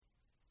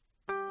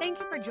Thank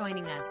you for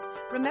joining us.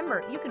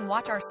 Remember, you can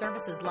watch our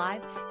services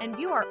live and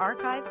view our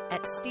archive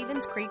at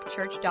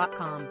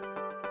StevensCreekChurch.com.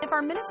 If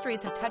our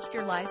ministries have touched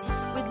your life,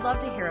 we'd love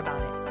to hear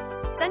about it.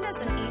 Send us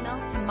an email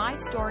to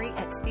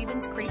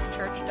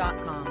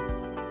mystory@StevensCreekChurch.com.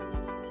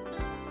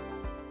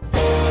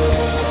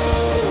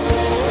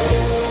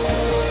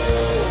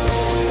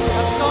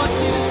 Let's go on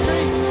Stevens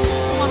Creek.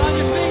 Come on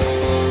your feet.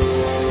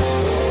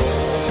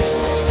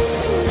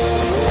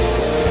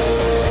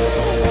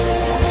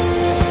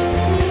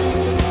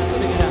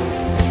 Sing it out.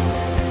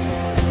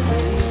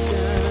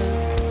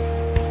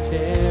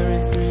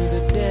 Tearing through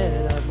the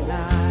dead of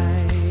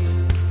night.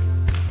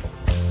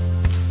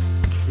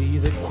 See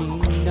the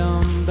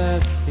kingdom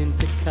burst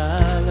into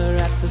color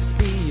at the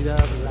speed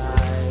of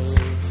light.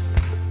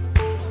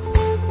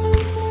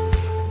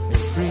 And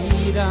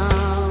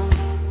freedom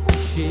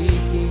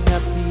shaking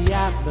up the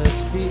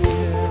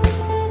atmosphere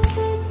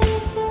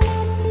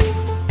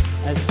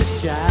as the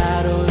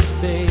shadows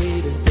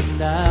fade into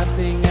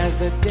nothing as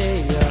the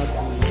day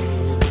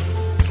appears.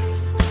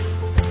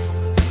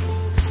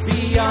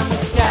 Beyond the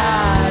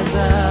skies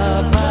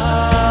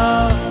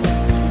above,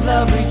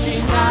 love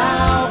reaching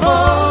out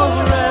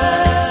for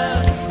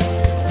us,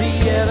 the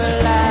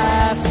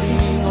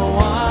everlasting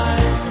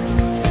one,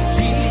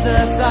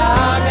 Jesus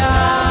our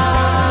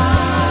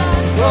God.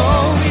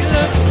 Oh, we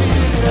look to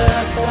the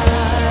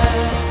sky,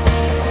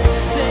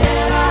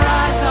 set our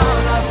eyes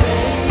on our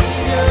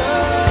Savior,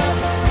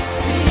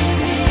 see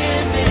the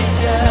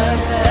image of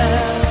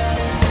love,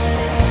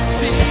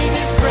 sing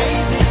His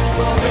praises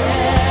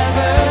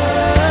forever.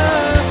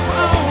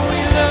 Oh, we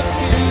look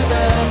to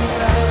the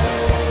sky.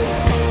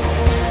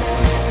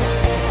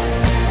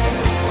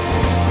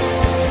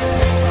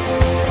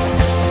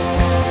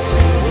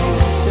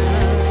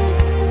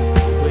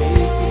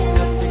 Waking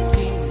up the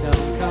kingdom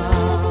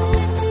come.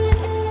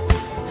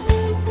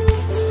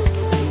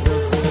 See the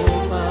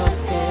home of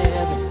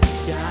heaven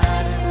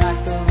shining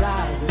like the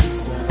rising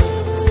sun.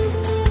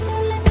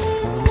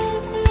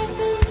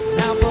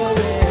 Now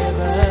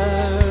forever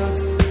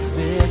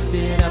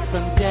lifted up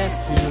from death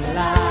to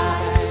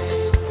life.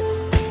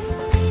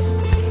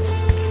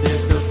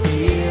 There's no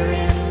fear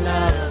in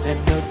love and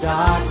no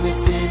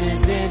darkness in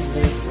His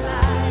endless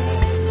light.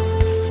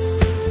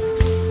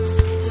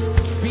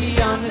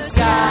 Beyond the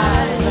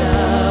skies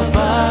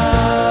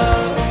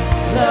above,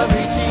 love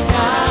reaching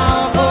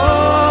out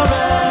for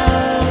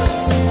us,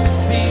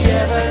 the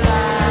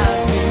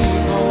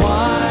everlasting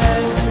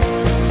one,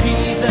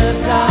 Jesus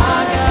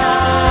our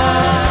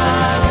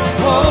God.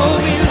 Oh,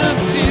 we look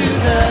to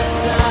the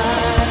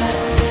sun,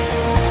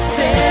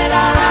 set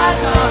our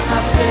eyes on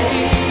our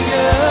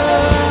Savior,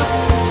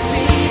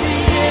 see the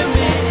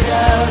image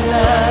of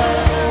love,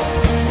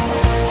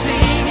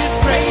 sing His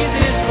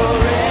praises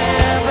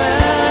forever.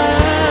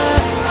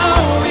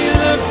 Oh, we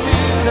look to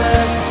the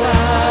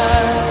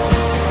sun.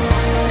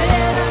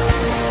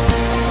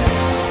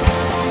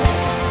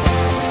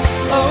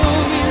 Oh,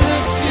 we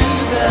look to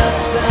the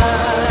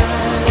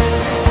sun.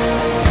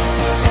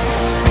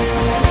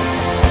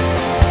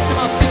 Come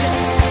on, sing it.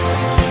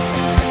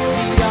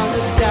 Beyond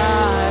the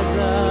skies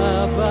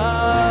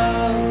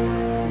above,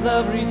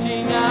 love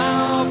reaching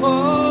out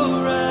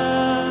for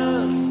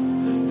us,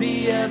 the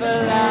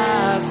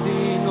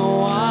everlasting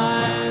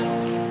one,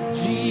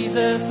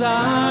 Jesus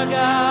our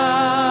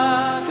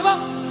God. Come on.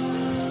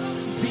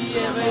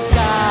 Beyond the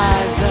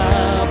skies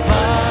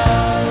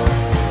above,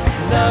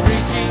 love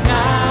reaching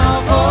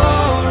out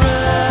for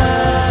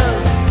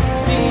us,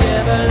 the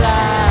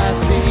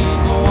everlasting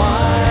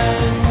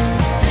one,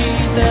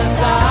 Jesus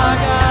our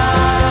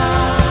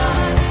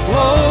God.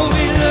 Oh,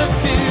 we look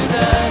to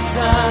the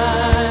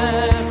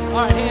sun. All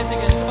right, hands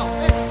together. Come on.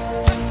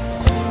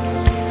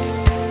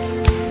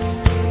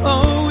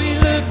 Oh, we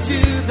look to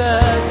the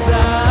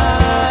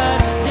sun.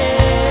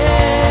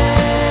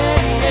 Yeah,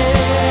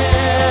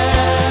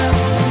 yeah.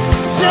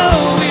 So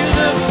we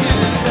look to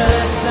the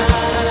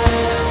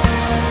sun.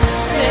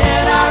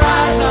 Set our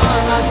eyes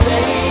on our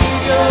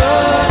Savior.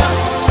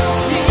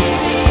 See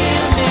the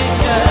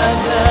image of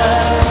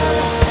love.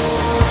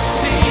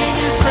 Sing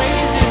His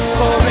praises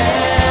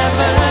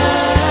forever.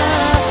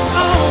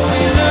 Oh,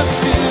 we look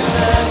to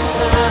the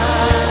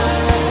sun.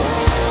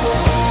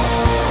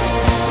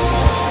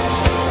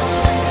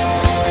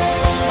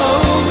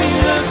 Oh, we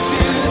look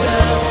to the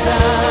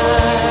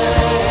sun.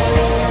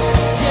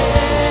 Yeah, yeah.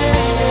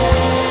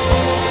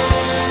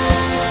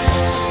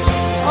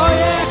 Oh,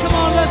 yeah, come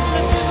on, let's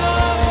lift it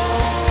up.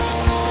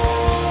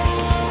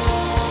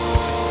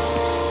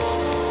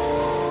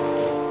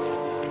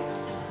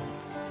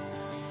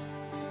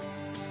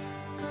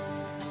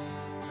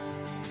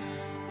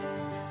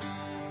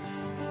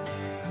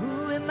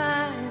 Who am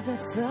I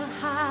that the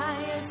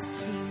highest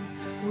King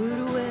would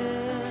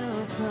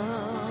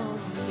welcome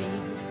me?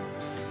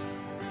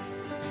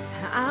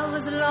 I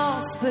was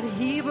lost, but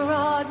He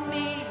brought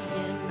me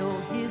in. Oh,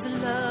 His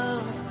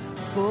love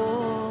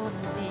for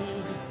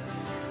me.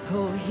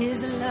 Oh, His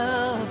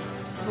love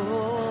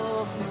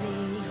for me.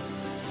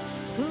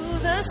 Who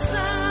the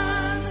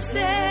Son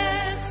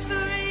sets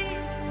free,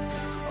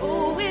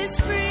 oh, is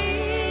free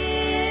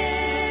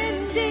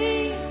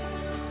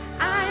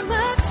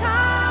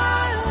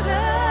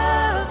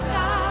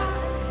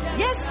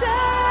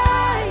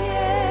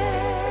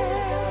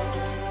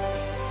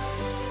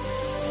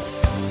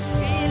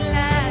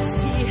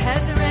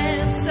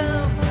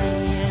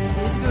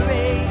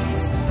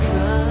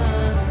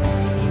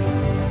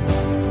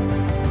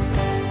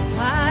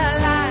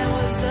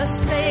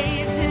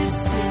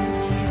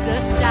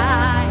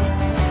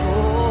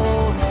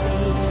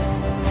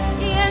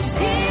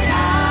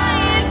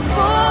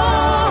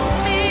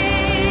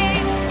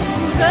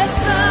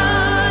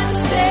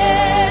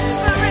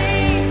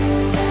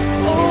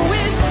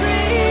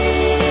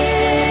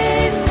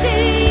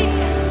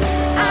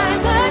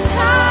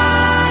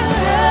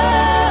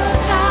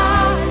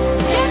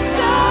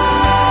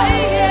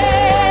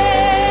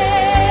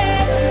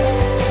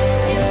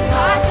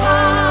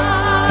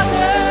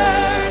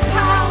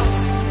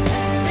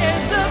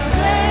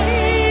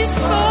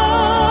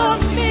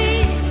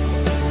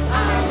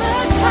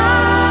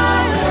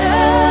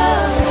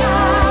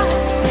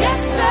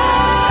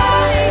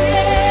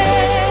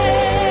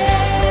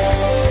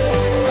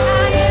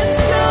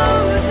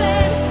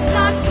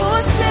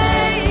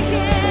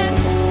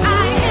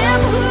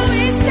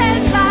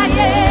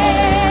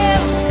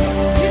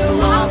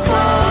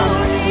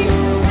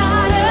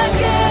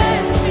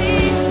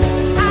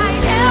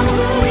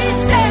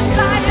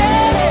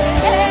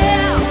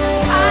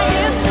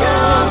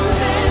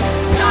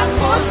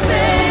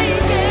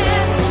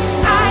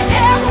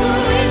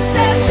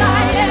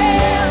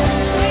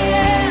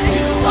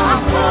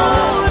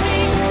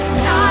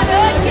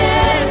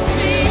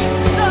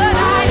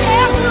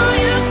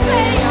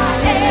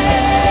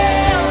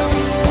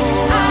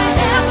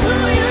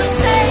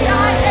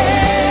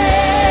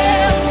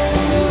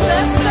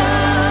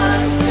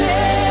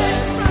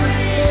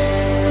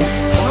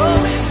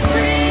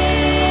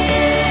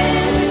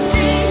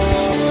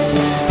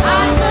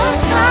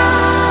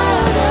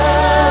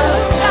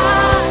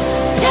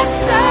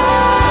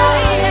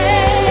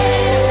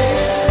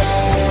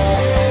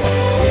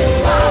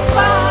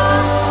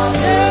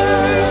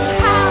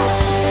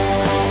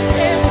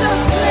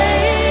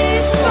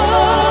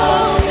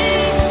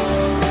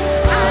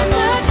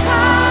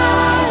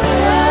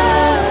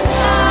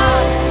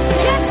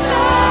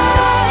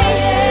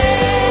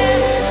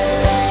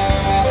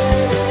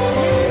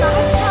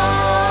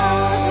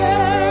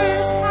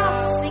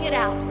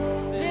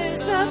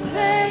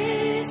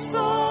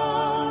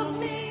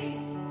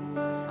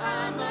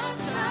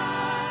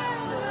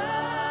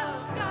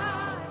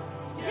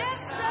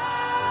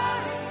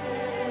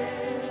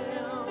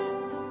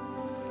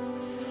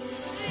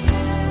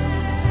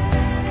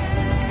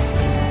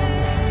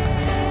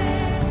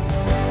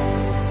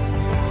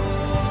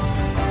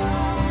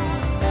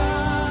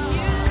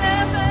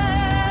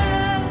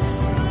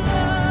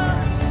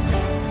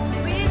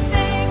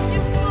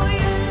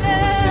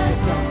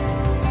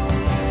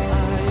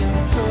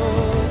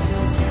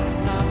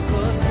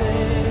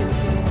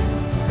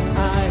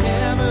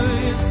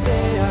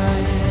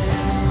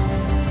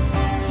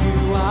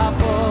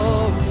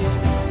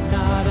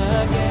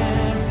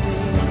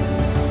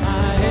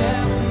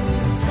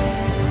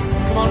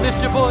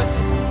Lift your voices.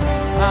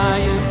 I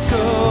am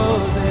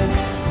chosen,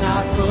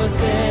 not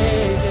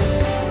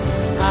forsaken.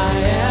 I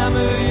am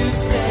who you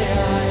say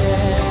I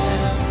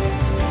am.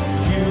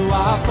 You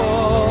are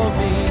for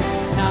me,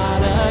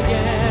 not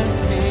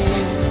against me.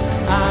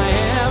 I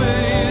am who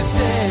you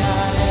say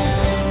I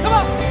am. Come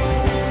on.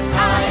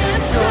 I am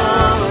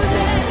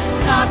chosen,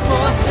 not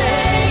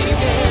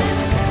forsaken.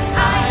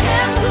 I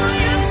am who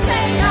you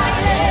say I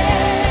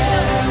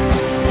am.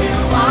 You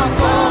are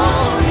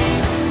for me,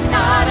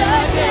 not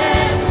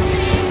against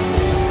me.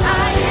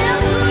 I am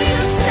who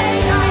you say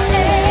I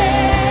am.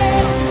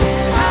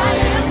 I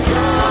am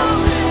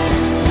chosen,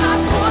 not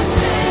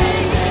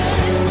forsaken.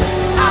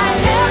 I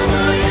am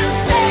who you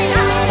say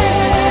I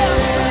am.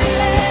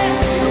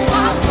 You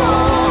are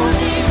for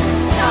me,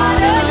 not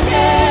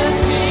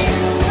against me.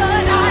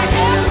 But I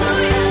am who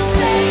you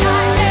say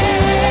I am.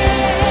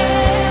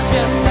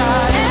 Yes, I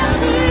am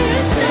who you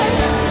say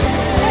I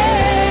am.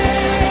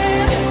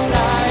 Yes,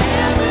 I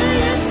am who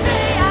you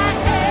say I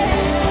am.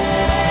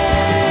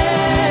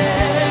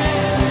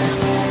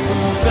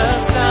 The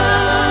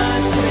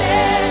sun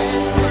sets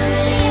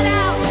free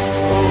now.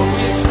 Oh,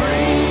 it's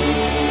free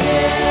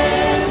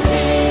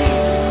indeed.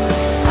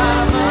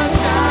 I'm a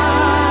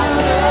child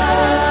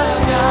of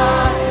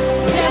God.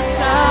 Yes,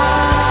 I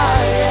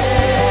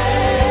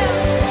am.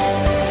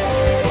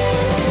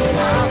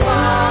 My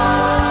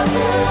Father's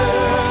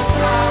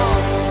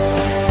house,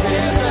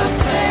 there's a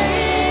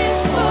place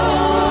for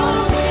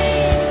me.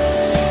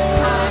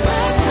 I'm a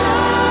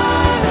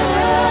child of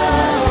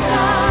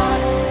God.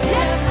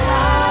 Yes, I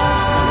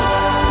am.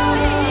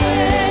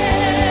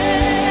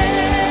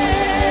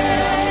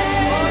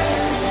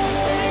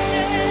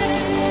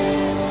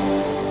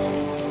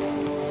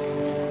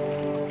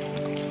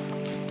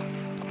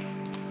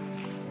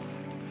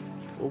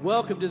 Well,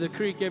 welcome to the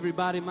Creek,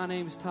 everybody. My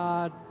name's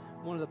Todd,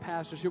 one of the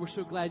pastors here. We're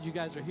so glad you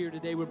guys are here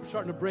today. We're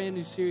starting a brand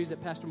new series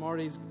that Pastor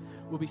Marty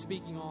will be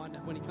speaking on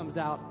when he comes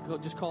out,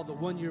 just called the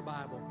 1 Year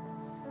Bible.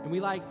 And we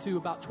like to,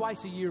 about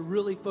twice a year,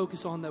 really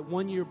focus on that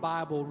 1 Year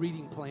Bible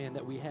reading plan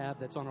that we have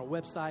that's on our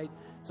website,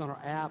 it's on our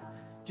app,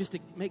 just to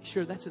make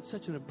sure that's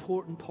such an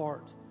important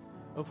part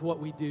of what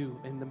we do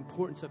and the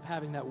importance of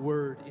having that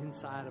word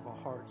inside of our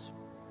hearts.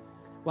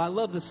 Well, I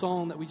love the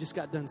song that we just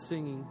got done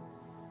singing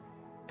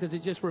because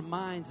it just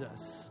reminds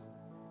us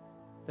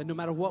that no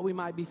matter what we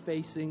might be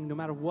facing, no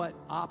matter what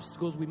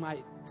obstacles we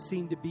might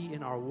seem to be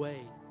in our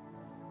way,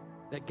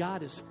 that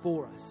God is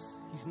for us.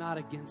 He's not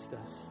against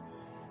us.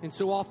 And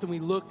so often we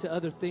look to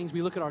other things.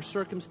 We look at our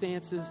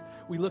circumstances.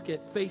 We look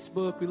at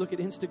Facebook. We look at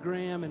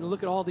Instagram. And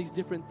look at all these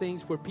different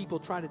things where people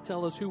try to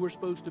tell us who we're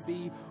supposed to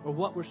be or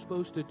what we're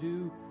supposed to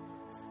do.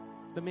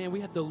 But man, we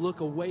have to look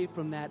away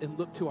from that and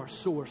look to our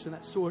source. And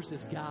that source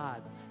is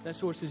God. That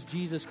source is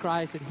Jesus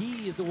Christ. And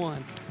He is the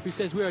one who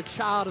says we're a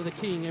child of the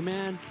King.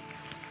 Amen?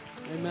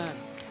 Amen.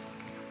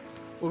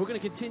 Well, we're going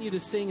to continue to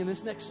sing. And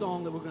this next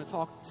song that we're going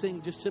to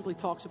sing just simply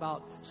talks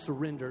about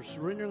surrender.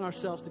 Surrendering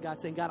ourselves to God,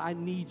 saying, God, I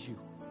need you.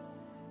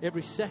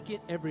 Every second,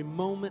 every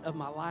moment of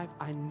my life,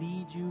 I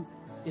need you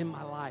in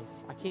my life.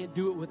 I can't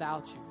do it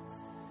without you.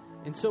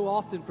 And so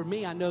often for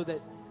me, I know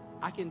that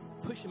I can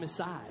push Him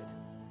aside.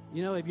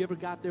 You know, have you ever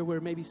got there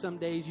where maybe some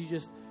days you do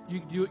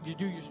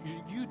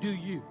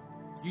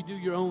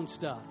your own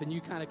stuff, and you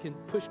kind of can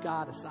push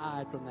God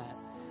aside from that.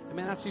 And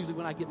man, that's usually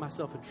when I get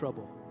myself in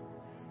trouble.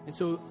 And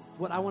so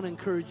what I want to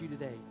encourage you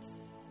today,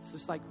 it's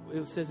just like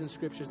it says in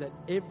scriptures that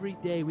every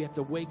day we have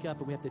to wake up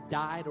and we have to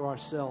die to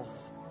ourselves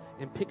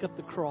and pick up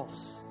the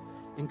cross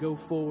and go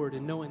forward,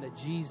 and knowing that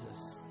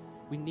Jesus,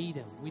 we need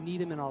Him. We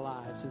need Him in our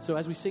lives. And so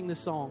as we sing this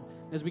song,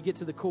 as we get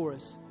to the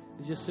chorus,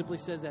 it just simply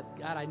says that,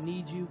 God, I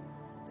need you.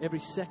 Every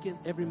second,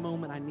 every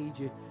moment, I need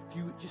you. If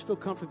you just feel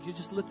comfortable, if you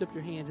just lift up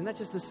your hands. And that's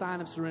just a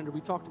sign of surrender.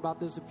 We talked about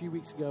this a few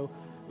weeks ago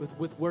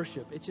with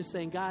worship. It's just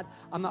saying, God,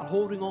 I'm not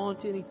holding on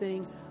to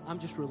anything. I'm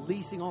just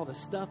releasing all the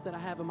stuff that I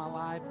have in my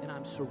life, and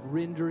I'm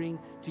surrendering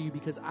to you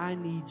because I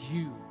need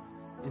you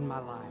in my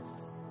life.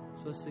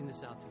 So let's sing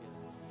this out together.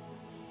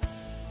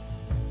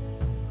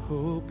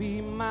 Oh, be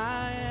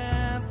my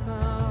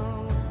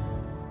anthem,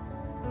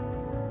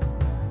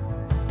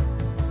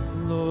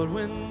 Lord,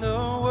 when the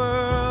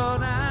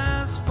world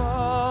has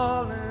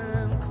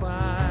fallen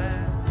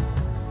quiet,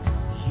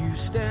 you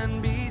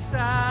stand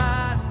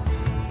beside me.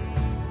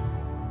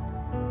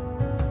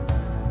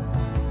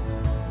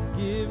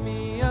 Give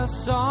me a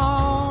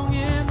song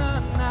in the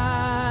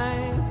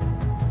night,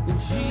 and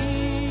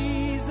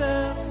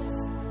Jesus,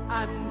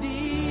 I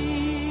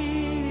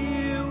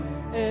need you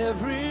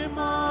every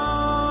moment.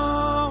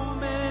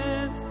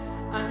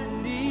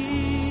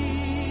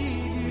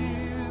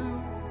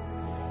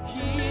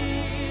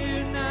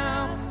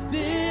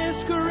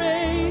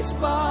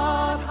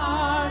 But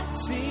heart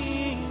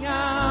sing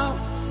out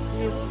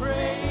your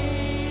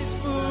praise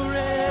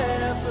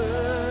forever.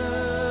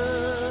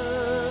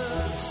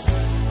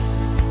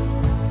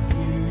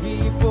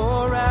 Beauty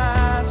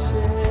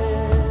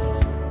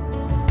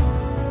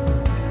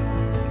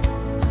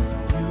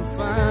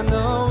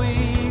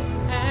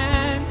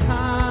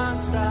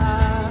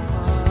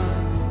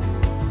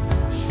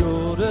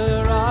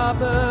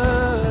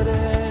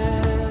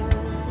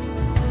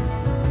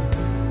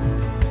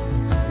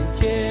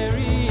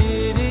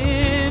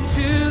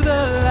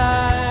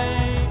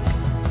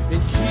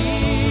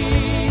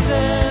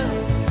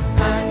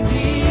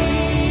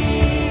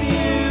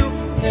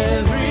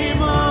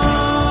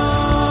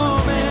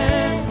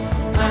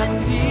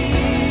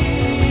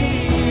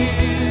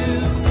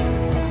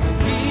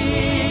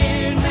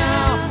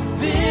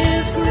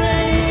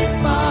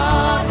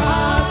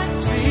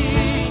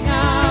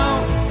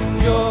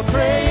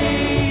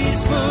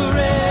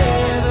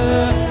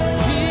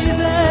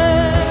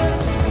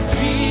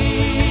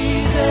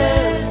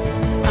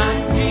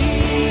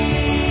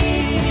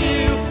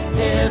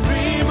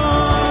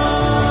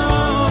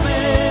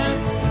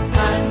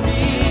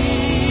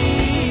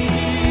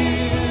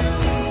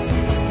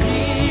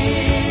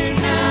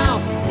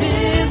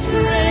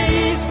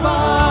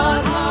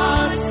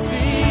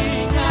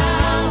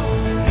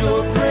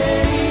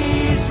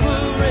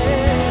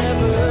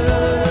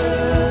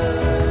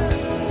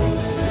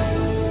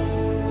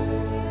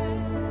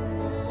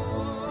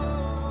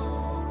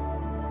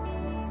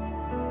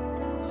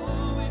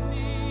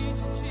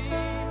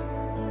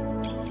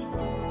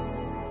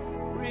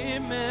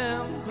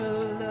Remember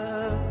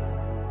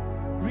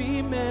love,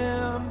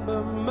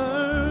 remember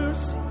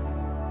mercy.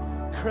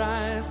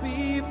 Christ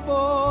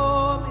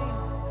before me,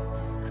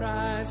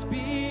 Christ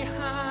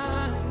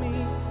behind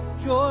me.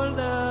 Your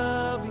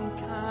loving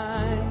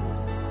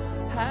kindness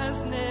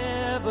has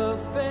never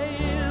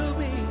failed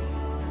me.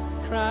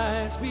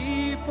 Christ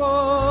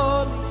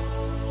before me,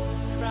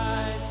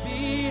 Christ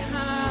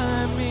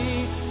behind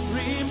me.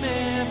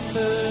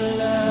 Remember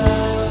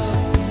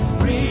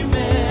love,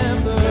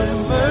 remember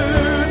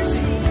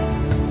mercy.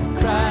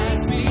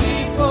 Christ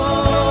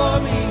before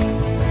me,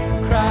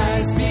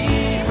 Christ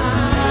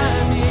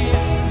behind me.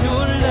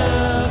 Your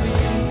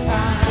loving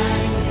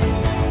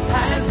kindness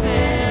has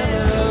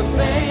never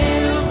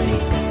failed me.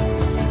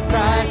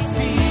 Christ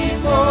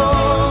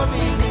before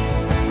me,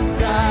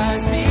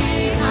 Christ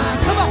behind.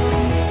 Come on.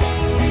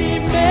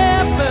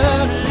 Remember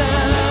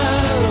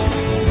love,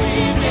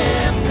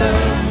 remember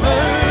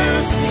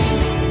mercy.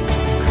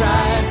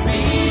 Christ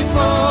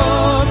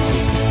before me,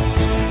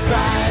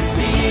 Christ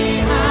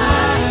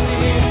behind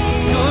me.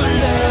 Your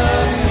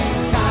loving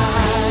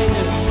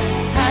kindness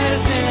has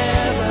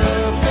never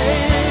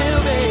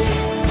failed me.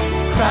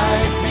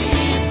 Christ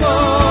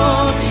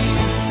before me,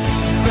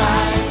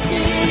 Christ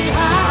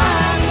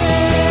behind me.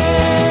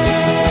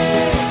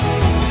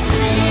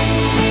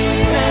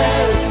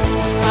 Jesus,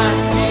 I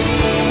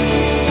need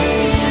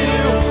you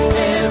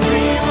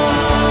every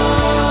moment.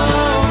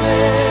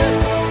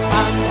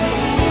 I need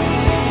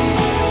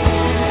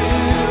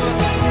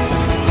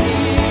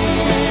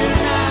you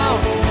now.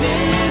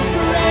 This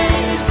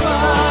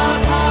graceful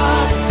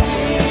heart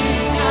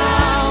sing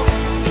out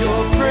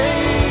your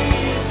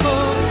praise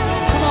for.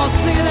 Come on,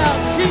 sing it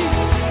out,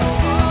 Jesus.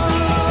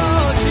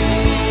 Oh,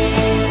 Jesus,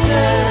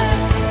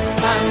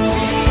 I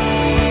need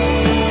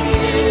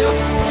you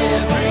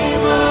every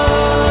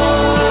moment.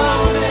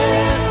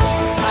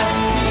 I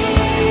need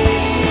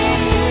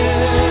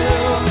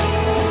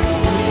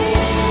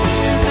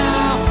you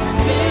now.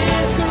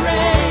 This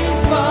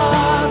graceful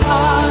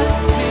heart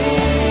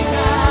sing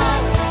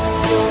out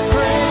your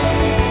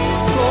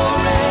praise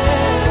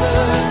forever.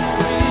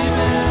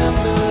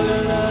 Remember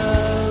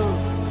love,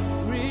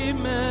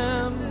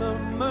 remember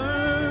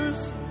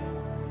mercy.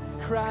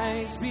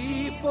 Christ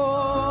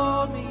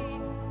before me,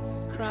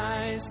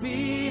 Christ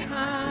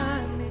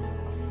behind me.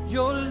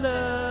 Your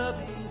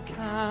loving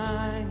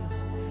kindness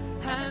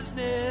has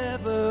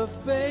never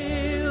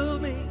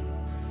failed me.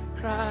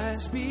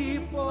 Christ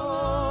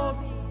before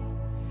me,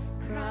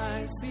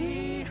 Christ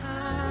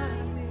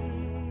behind me.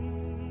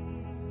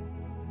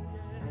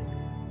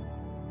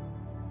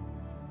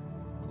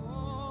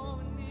 Oh,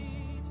 I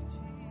need you,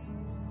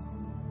 Jesus.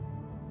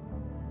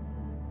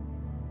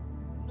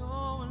 No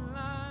one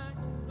like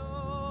you,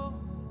 Lord.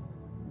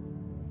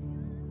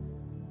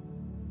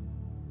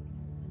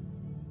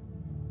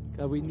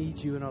 God, we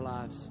need you in our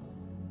lives.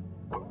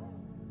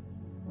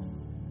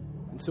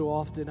 And so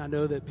often I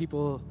know that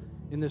people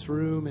in this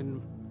room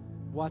and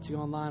watching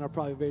online are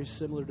probably very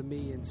similar to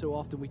me, and so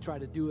often we try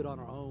to do it on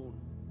our own.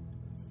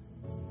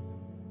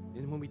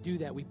 And when we do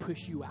that, we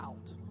push you out.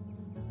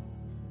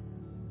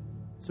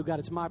 So God,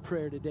 it's my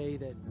prayer today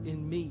that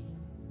in me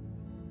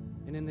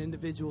and in the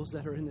individuals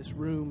that are in this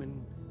room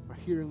and are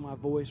hearing my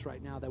voice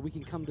right now, that we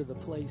can come to the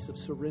place of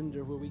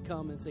surrender where we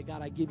come and say,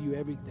 God, I give you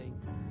everything.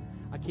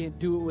 I can't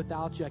do it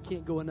without you. I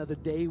can't go another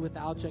day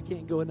without you. I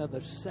can't go another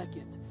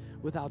second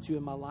without you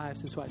in my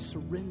life. And so I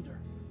surrender.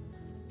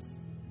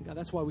 And God,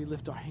 that's why we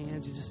lift our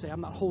hands and just say,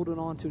 I'm not holding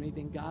on to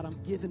anything. God,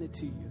 I'm giving it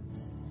to you.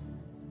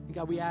 And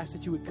God, we ask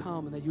that you would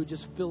come and that you would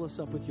just fill us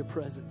up with your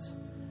presence.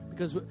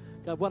 Because,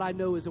 God, what I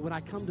know is that when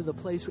I come to the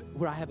place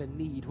where I have a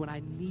need, when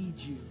I need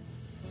you,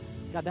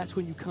 God, that's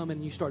when you come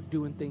and you start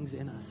doing things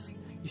in us.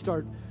 You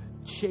start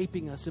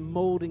shaping us and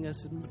molding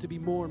us to be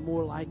more and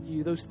more like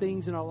you. Those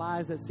things in our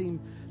lives that seem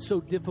so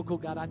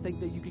difficult, God, I think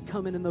that you can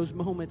come in those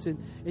moments and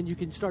you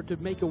can start to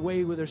make a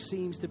way where there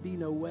seems to be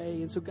no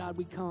way. And so, God,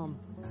 we come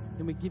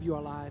and we give you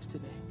our lives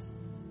today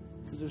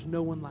because there's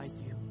no one like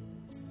you.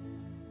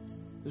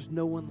 There's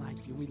no one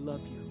like you. We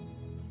love you.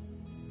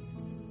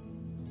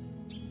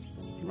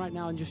 And right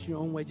now, in just your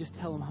own way, just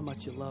tell them how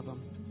much you love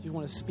them. If you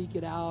want to speak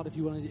it out, if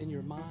you want to in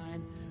your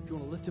mind, if you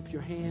want to lift up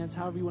your hands,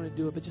 however you want to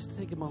do it, but just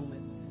take a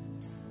moment.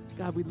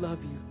 God, we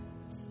love you.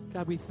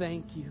 God, we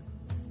thank you.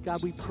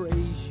 God, we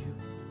praise you.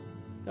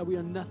 God, we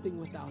are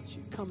nothing without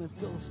you. Come and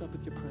fill us up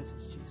with your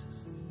presence,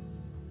 Jesus.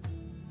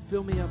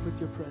 Fill me up with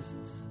your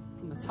presence.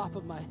 From the top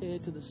of my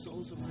head to the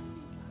soles of my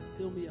feet, God,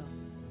 fill me up.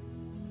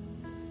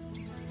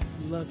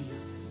 We love you.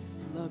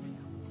 We love you.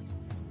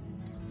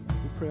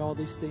 We pray all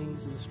these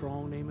things in the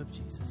strong name of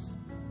Jesus.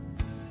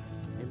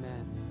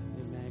 Amen.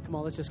 Amen. Come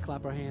on, let's just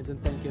clap our hands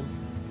and thank him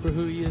for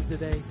who he is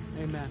today.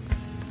 Amen.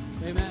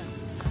 Amen.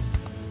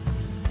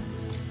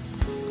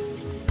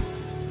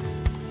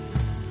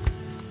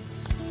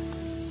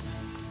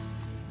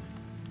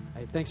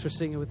 Hey, thanks for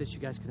singing with us. You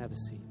guys can have a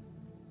seat.